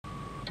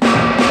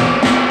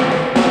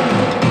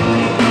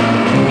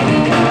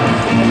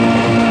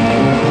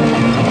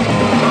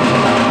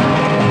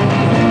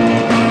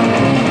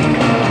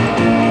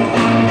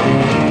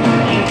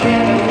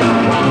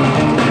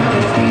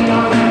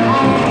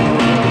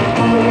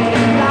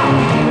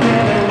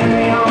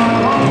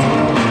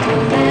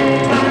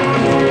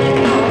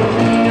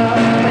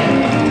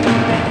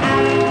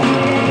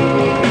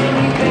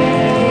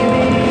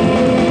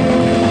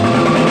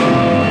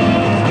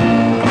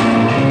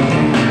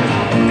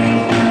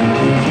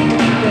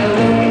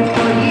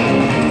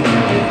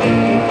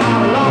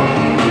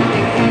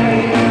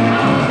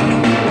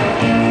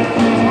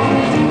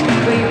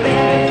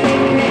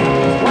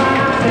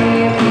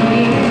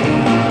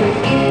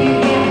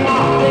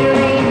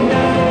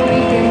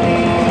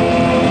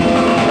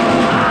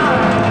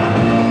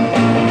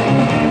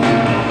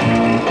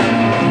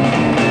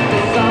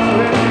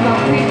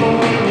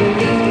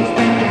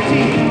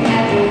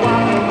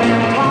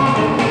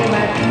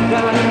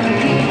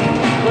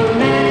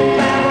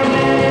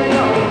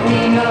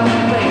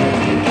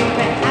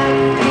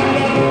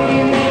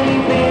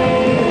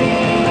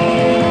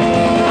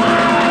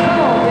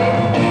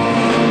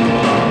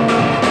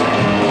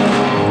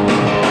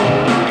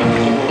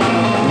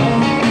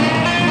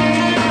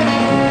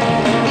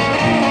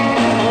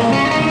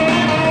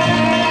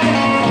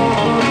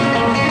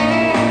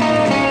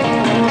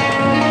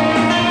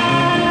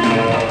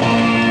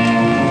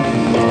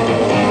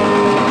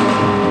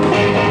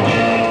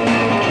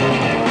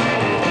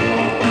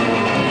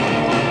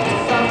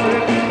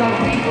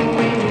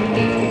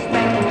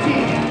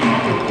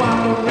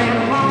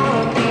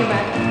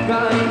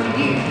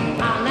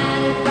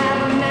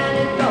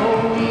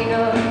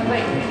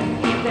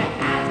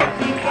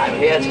I'm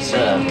here to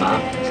serve,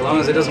 ma'am. As long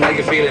as it doesn't make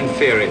you feel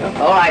inferior.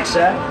 All right,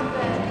 sir.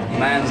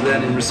 Man's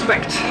learning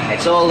respect.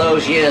 It's all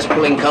those years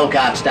pulling coke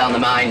carts down the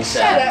mine,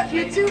 sir. Shut up,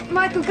 you two.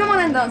 Michael, come on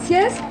and dance,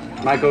 yes?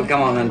 Michael,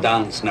 come on and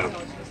dance, no.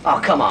 Oh,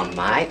 come on,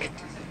 Mike.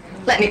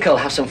 Let Nicole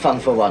have some fun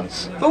for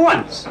once. For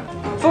once.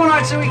 4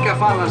 nights a week I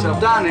find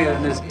myself down here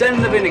in this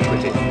den of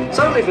iniquity,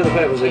 solely for the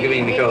purpose of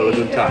giving Nicole a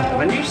good time.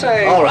 When you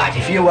say... All right,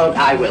 if you won't,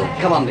 I will.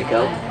 Come on,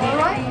 Nicole. All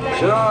right.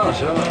 Sure,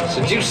 sure.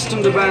 Seduced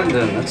and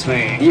abandoned, that's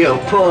me. You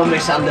poor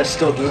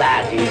misunderstood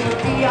lad.